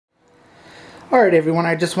Alright everyone,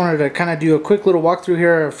 I just wanted to kind of do a quick little walkthrough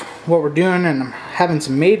here of what we're doing, and I'm having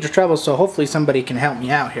some major trouble, so hopefully somebody can help me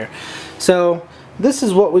out here. So this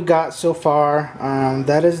is what we got so far.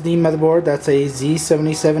 That is the motherboard. That's a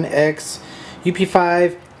Z77X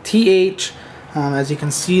UP5 TH. As you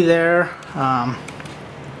can see there, right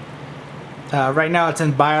now it's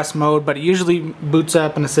in BIOS mode, but it usually boots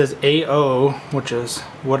up and it says AO, which is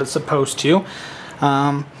what it's supposed to.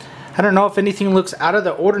 I don't know if anything looks out of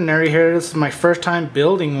the ordinary here. This is my first time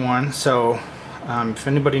building one, so if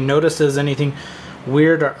anybody notices anything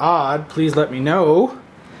weird or odd, please let me know.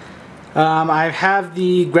 I have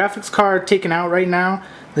the graphics card taken out right now,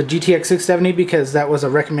 the GTX 670, because that was a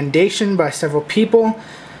recommendation by several people.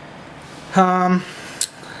 And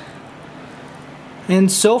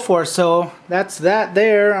so forth. So that's that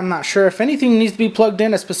there. I'm not sure if anything needs to be plugged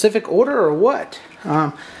in a specific order or what.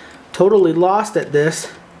 Totally lost at this.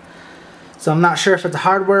 So I'm not sure if it's a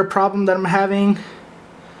hardware problem that I'm having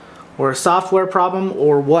or a software problem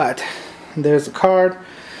or what. There's the card.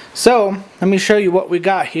 So let me show you what we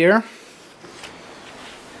got here.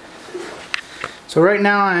 So right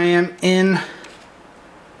now I am in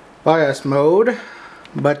BIOS mode,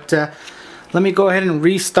 but let me go ahead and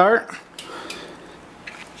restart.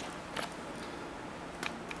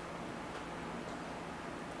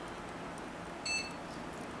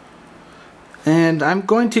 And I'm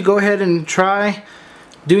going to go ahead and try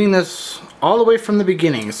doing this all the way from the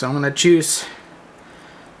beginning. So I'm going to choose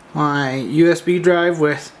my USB drive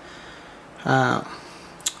with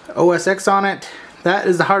OS X on it. That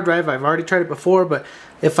is the hard drive. I've already tried it before, but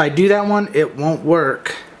if I do that one, it won't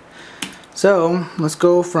work. So let's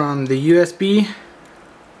go from the USB .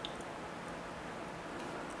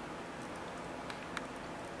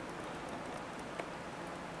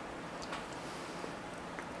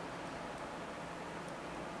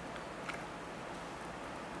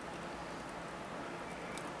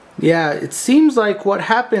 Yeah, it seems like what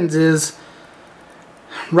happens is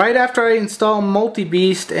right after I install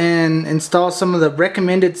multibeast and install some of the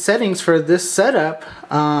recommended settings for this setup,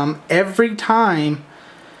 every time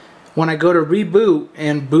when I go to reboot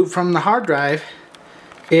and boot from the hard drive,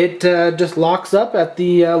 it just locks up at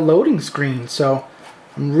the loading screen. So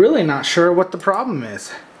I'm really not sure what the problem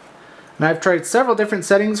is. And I've tried several different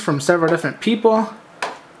settings from several different people.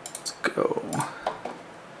 Let's go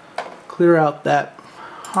clear out that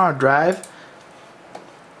hard drive.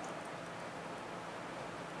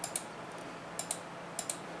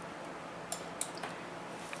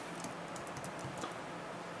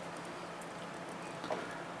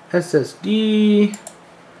 SSD, make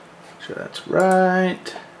sure that's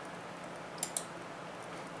right.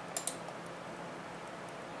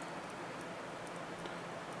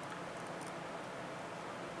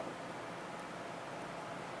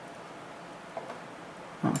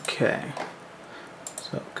 Okay.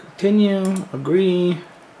 So continue, agree,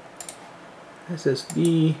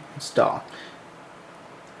 SSD, install.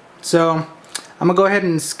 So I'm gonna go ahead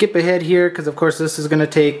and skip ahead here because of course this is gonna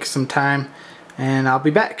take some time, and I'll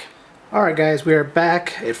be back. Alright guys, we are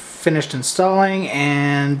back. It finished installing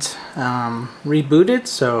and rebooted,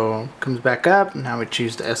 so it comes back up. Now we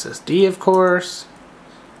choose the SSD, of course.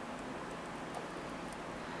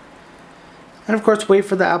 And of course wait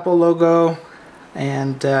for the Apple logo,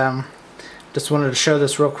 and just wanted to show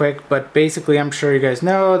this real quick, but basically I'm sure you guys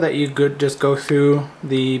know that you could just go through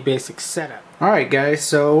the basic setup. Alright guys,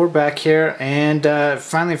 so we're back here and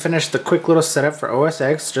finally finished the quick little setup for OS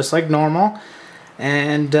X just like normal.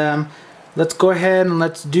 And let's go ahead and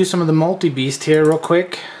let's do some of the multi-beast here real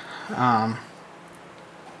quick. And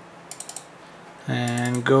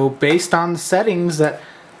go based on the settings that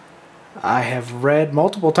I have read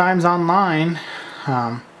multiple times online.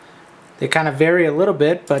 They kind of vary a little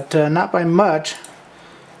bit, but not by much.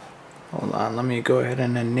 Hold on, let me go ahead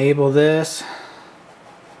and enable this.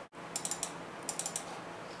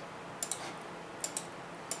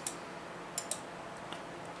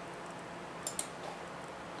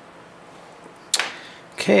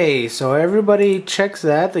 Okay, so everybody checks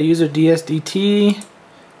that. The user DSDT,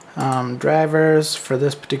 drivers for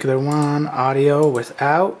this particular one, audio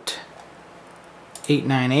without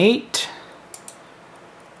 898.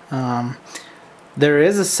 There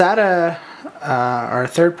is a SATA or a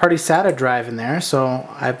third-party SATA drive in there, so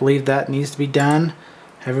I believe that needs to be done.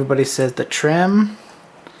 Everybody says the trim,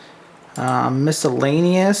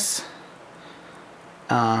 miscellaneous.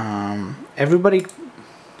 Everybody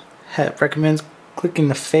recommends clicking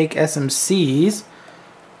the fake SMCs.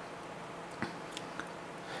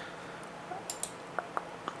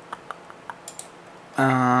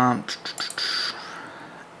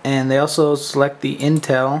 And they also select the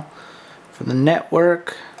Intel for the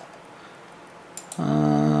network.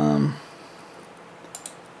 And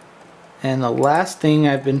the last thing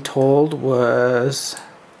I've been told was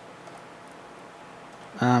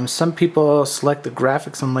some people select the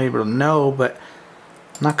graphics and label no, but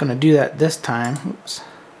I'm not going to do that this time. Oops.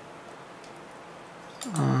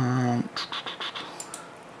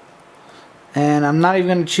 And I'm not even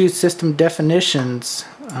going to choose system definitions.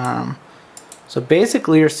 So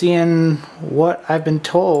basically you're seeing what I've been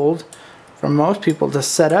told from most people to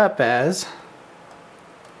set up as.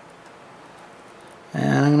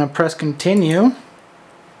 And I'm going to press continue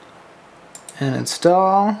and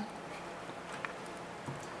install.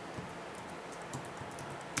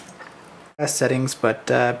 Settings, but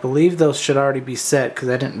I believe those should already be set because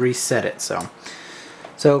I didn't reset it.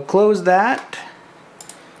 So close that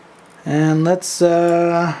and let's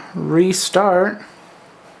restart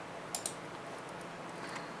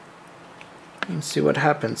and see what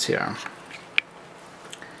happens here.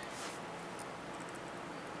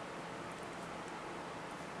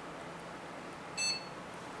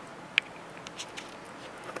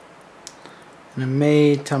 And it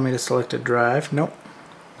may tell me to select a drive. Nope.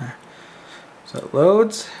 So it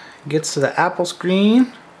loads, gets to the Apple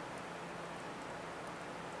screen.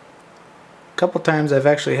 A couple times I've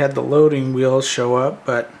actually had the loading wheels show up,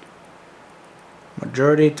 but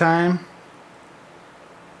majority of the time,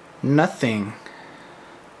 nothing.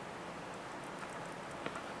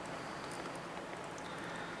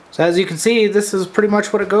 So as you can see, this is pretty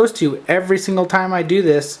much what it goes to every single time I do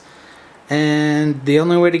this. And the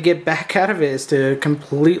only way to get back out of it is to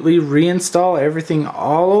completely reinstall everything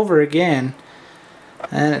all over again.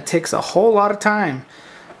 And it takes a whole lot of time.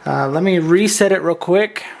 Let me reset it real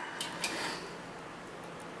quick.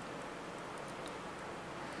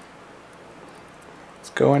 Let's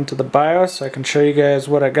go into the BIOS so I can show you guys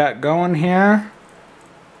what I got going here.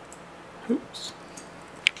 Oops.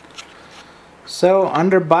 So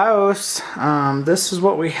under BIOS, this is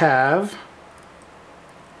what we have.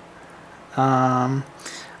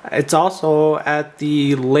 It's also at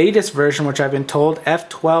the latest version, which I've been told,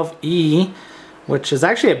 F12E, which is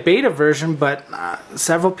actually a beta version, but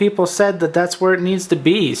several people said that that's where it needs to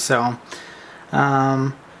be. So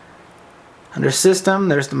under system,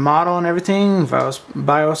 there's the model and everything,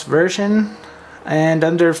 BIOS version, and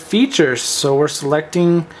under features, so we're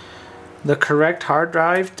selecting the correct hard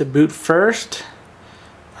drive to boot first.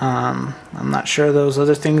 I'm not sure those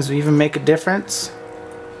other things even make a difference.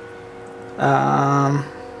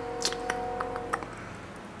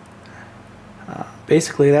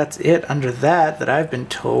 Basically that's it under that I've been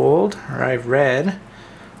told, or I've read.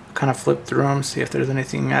 Kind of flip through them, see if there's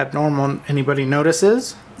anything abnormal anybody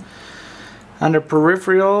notices. Under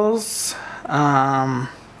peripherals,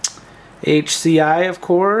 HCI of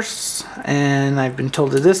course, and I've been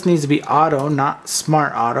told that this needs to be auto, not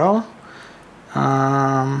smart auto.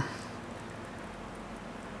 And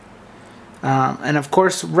of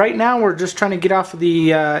course right now we're just trying to get off of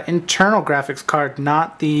the internal graphics card,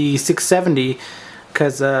 not the 670,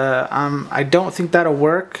 because I don't think that'll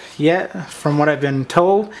work yet from what I've been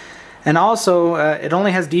told. And also it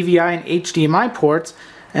only has DVI and HDMI ports,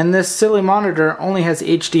 and this silly monitor only has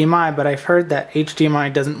HDMI, but I've heard that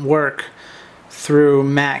HDMI doesn't work through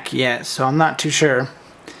Mac yet, so I'm not too sure.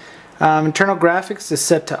 Internal graphics is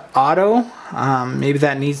set to auto. Maybe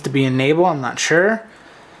that needs to be enabled, I'm not sure.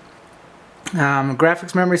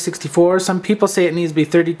 Graphics memory 64. Some people say it needs to be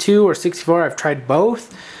 32 or 64. I've tried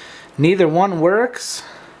both. Neither one works.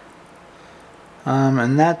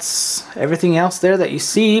 And that's everything else there that you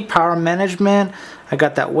see. Power management. I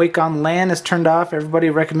got that Wake on LAN is turned off. Everybody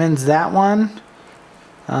recommends that one.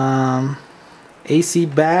 AC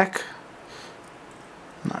back.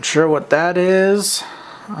 Not sure what that is.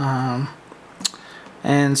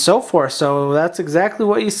 And so forth. So that's exactly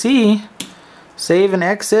what you see. Save and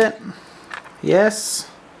exit. Yes.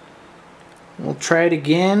 We'll try it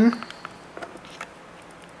again.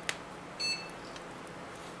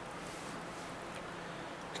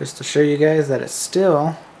 Just to show you guys that it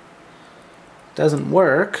still doesn't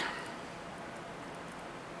work.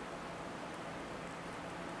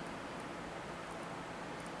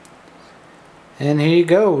 And here you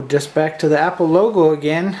go, just back to the Apple logo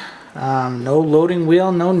again. No loading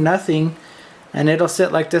wheel, no nothing. And it'll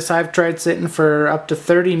sit like this. I've tried sitting for up to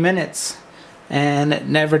 30 minutes. And it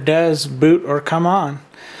never does boot or come on.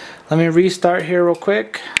 Let me restart here real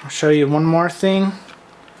quick. I'll show you one more thing.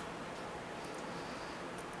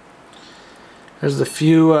 There's a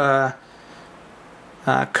few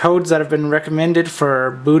codes that have been recommended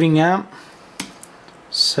for booting up.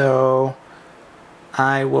 So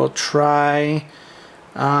I will try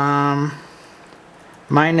 -V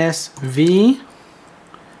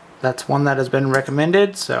that's one that has been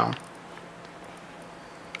recommended. So,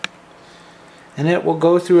 and it will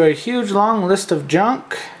go through a huge long list of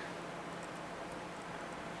junk,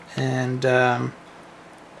 and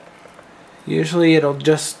usually it'll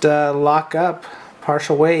just lock up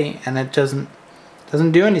partial weight, and it doesn't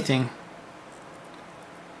do anything.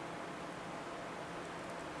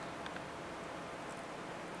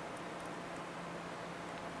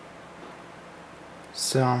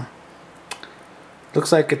 So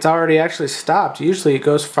looks like it's already actually stopped. Usually it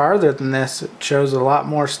goes farther than this. It shows a lot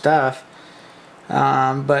more stuff,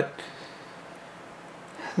 but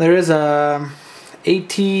there is a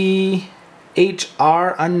ATHR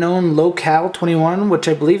unknown locale 21, which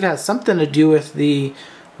I believe has something to do with the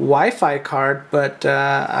Wi-Fi card, but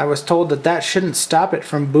I was told that that shouldn't stop it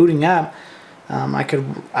from booting up.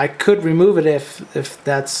 I could remove it if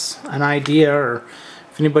that's an idea, or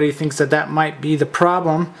if anybody thinks that that might be the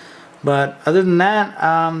problem. But other than that,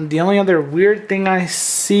 the only other weird thing I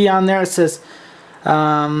see on there, it says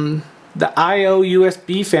the I/O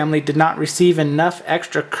USB family did not receive enough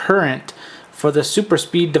extra current for the super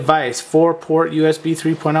speed device 4-port USB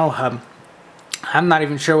 3.0 hub. I'm not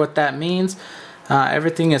even sure what that means.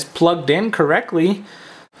 Everything is plugged in correctly,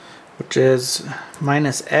 which is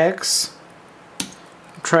 -X.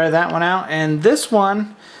 Try that one out. And this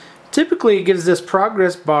one, typically it gives this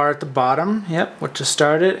progress bar at the bottom, yep, which is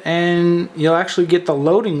started, and you'll actually get the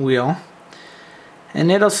loading wheel,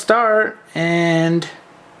 and it'll start and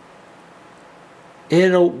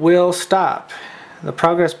will stop. The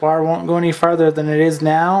progress bar won't go any farther than it is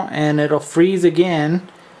now, and it'll freeze again,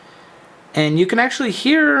 and you can actually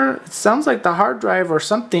hear, it sounds like the hard drive or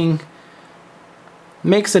something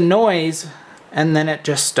makes a noise, and then it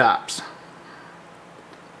just stops.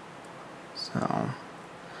 So I'm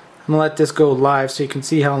going to let this go live so you can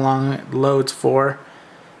see how long it loads for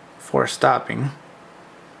before stopping.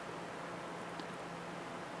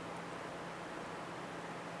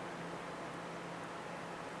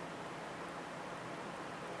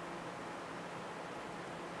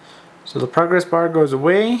 So the progress bar goes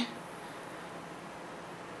away,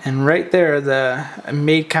 and right there it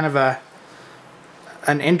made kind of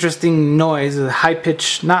an interesting noise, a high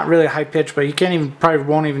pitch, not really high pitch, but you can't even, probably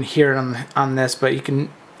won't even hear it on this, but you can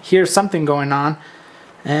hear something going on,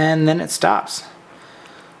 and then it stops.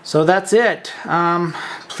 So that's it.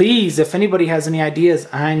 Please, if anybody has any ideas,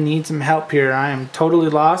 I need some help here. I am totally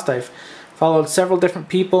lost. I've followed several different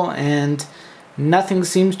people and nothing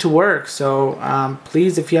seems to work. So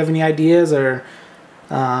please, if you have any ideas or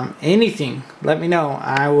anything, let me know.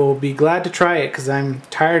 I will be glad to try it, because I'm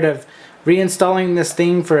tired of reinstalling this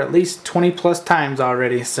thing for at least 20+ times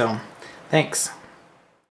already. So thanks.